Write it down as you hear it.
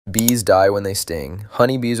Bees die when they sting.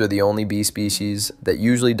 Honeybees are the only bee species that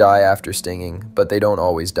usually die after stinging, but they don't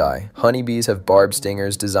always die. Honeybees have barbed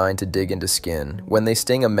stingers designed to dig into skin. When they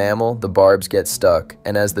sting a mammal, the barbs get stuck,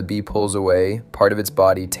 and as the bee pulls away, part of its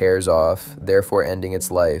body tears off, therefore ending its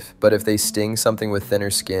life. But if they sting something with thinner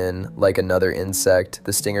skin, like another insect,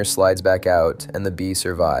 the stinger slides back out, and the bee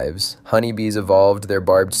survives. Honeybees evolved their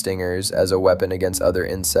barbed stingers as a weapon against other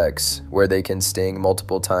insects, where they can sting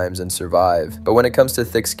multiple times and survive. But when it comes to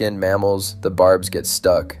thick-skinned mammals, the barbs get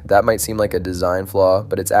stuck. That might seem like a design flaw,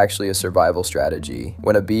 but it's actually a survival strategy.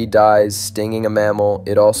 When a bee dies stinging a mammal,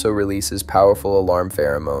 it also releases powerful alarm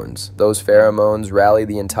pheromones. Those pheromones rally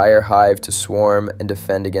the entire hive to swarm and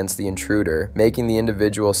defend against the intruder, making the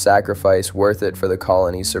individual sacrifice worth it for the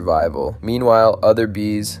colony's survival. Meanwhile, other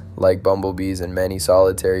bees, like bumblebees and many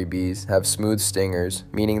solitary bees, have smooth stingers,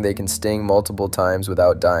 meaning they can sting multiple times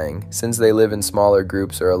without dying. Since they live in smaller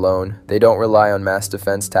groups or alone, they don't rely on mass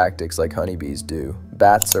defense tactics like honeybees do.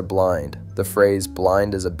 Bats are blind. The phrase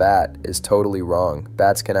 "blind as a bat" is totally wrong.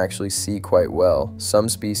 Bats can actually see quite well. Some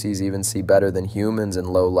species even see better than humans in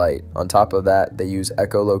low light. On top of that, they use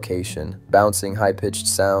echolocation, bouncing high-pitched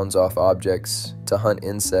sounds off objects to hunt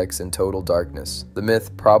insects in total darkness. The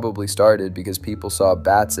myth probably started because people saw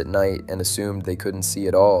bats at night and assumed they couldn't see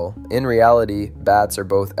at all. In reality, bats are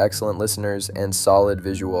both excellent listeners and solid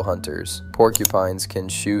visual hunters. Porcupines can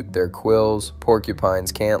shoot their quills.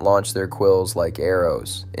 Porcupines can't launch their quills like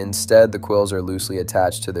arrows. Instead, the quills are loosely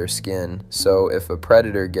attached to their skin, so if a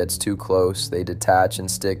predator gets too close, they detach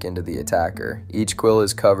and stick into the attacker. Each quill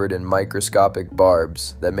is covered in microscopic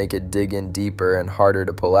barbs that make it dig in deeper and harder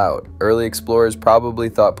to pull out. Early explorers probably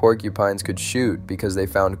thought porcupines could shoot because they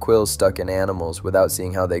found quills stuck in animals without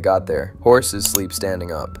seeing how they got there. Horses sleep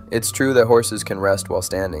standing up. It's true that horses can rest while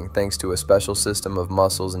standing thanks to a special system of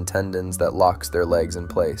muscles and tendons that locks their legs in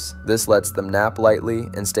place. This lets them nap lightly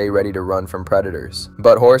and stay ready to run from predators.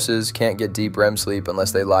 But horses can't get deep REM sleep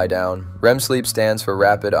unless they lie down. REM sleep stands for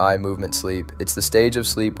rapid eye movement sleep. It's the stage of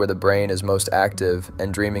sleep where the brain is most active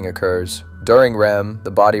and dreaming occurs. During REM,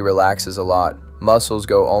 the body relaxes a lot. Muscles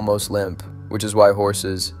go almost limp, which is why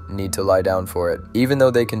horses need to lie down for it. Even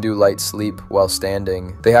though they can do light sleep while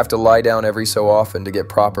standing, they have to lie down every so often to get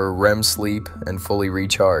proper REM sleep and fully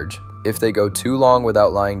recharge. If they go too long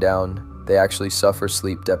without lying down, they actually suffer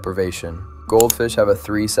sleep deprivation. Goldfish have a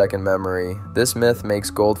 3-second memory. This myth makes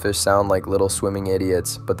goldfish sound like little swimming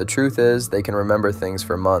idiots, but the truth is they can remember things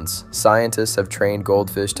for months. Scientists have trained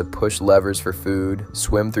goldfish to push levers for food,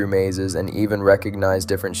 swim through mazes, and even recognize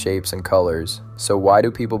different shapes and colors. So why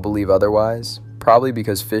do people believe otherwise? Probably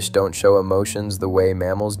because fish don't show emotions the way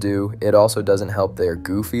mammals do. It also doesn't help they're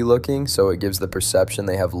goofy looking, so it gives the perception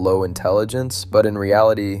they have low intelligence. But in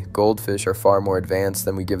reality, goldfish are far more advanced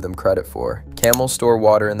than we give them credit for. Camels store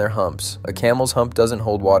water in their humps. A camel's hump doesn't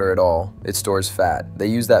hold water at all. It stores fat. They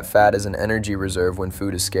use that fat as an energy reserve when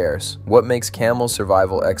food is scarce. What makes camels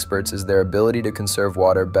survival experts is their ability to conserve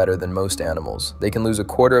water better than most animals. They can lose a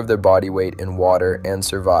quarter of their body weight in water and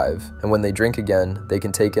survive. And when they drink again, they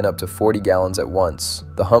can take in up to 40 gallons at once.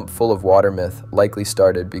 The hump full of water myth likely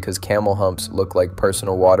started because camel humps look like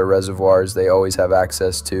personal water reservoirs they always have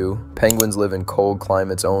access to. Penguins live in cold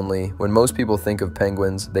climates only. When most people think of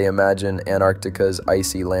penguins, they imagine Antarctica's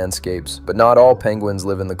icy landscapes, but not all penguins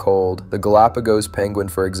live in the cold. The Galapagos penguin,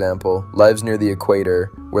 for example, lives near the equator,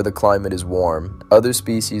 where the climate is warm. Other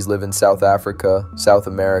species live in South Africa, South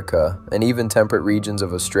America, and even temperate regions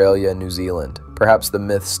of Australia and New Zealand. Perhaps the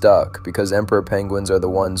myth stuck because emperor penguins are the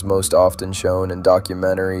ones most often shown in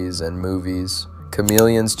documentaries and movies.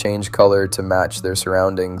 Chameleons change color to match their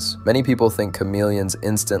surroundings. Many people think chameleons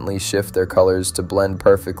instantly shift their colors to blend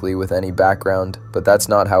perfectly with any background, but that's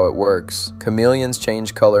not how it works. Chameleons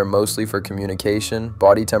change color mostly for communication,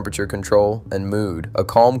 body temperature control, and mood. A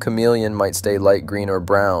calm chameleon might stay light green or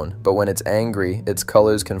brown, but when it's angry, its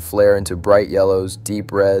colors can flare into bright yellows,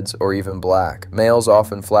 deep reds, or even black. Males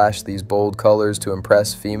often flash these bold colors to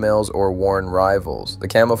impress females or warn rivals. The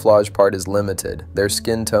camouflage part is limited. Their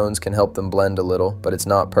skin tones can help them blend a little, but it's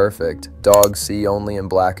not perfect. Dogs see only in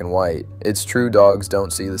black and white. It's true dogs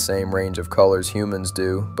don't see the same range of colors humans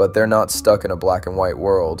do, but they're not stuck in a black and white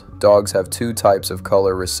world. Dogs have 2 types of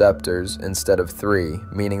color receptors instead of 3,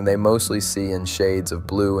 meaning they mostly see in shades of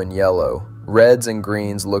blue and yellow. Reds and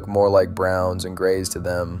greens look more like browns and grays to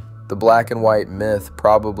them. The black and white myth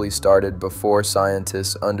probably started before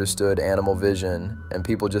scientists understood animal vision, and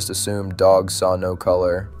people just assumed dogs saw no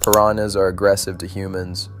color. Piranhas are aggressive to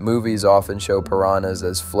humans. Movies often show piranhas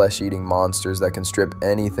as flesh-eating monsters that can strip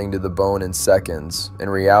anything to the bone in seconds. In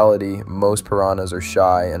reality, most piranhas are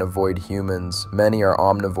shy and avoid humans. Many are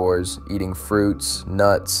omnivores, eating fruits,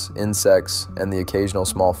 nuts, insects, and the occasional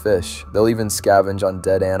small fish. They'll even scavenge on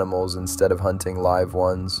dead animals instead of hunting live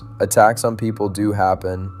ones. Attacks on people do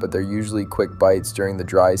happen, but they're usually quick bites during the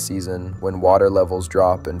dry season when water levels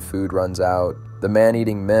drop and food runs out. The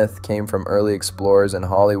man-eating myth came from early explorers in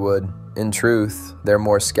Hollywood. In truth, they're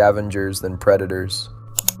more scavengers than predators.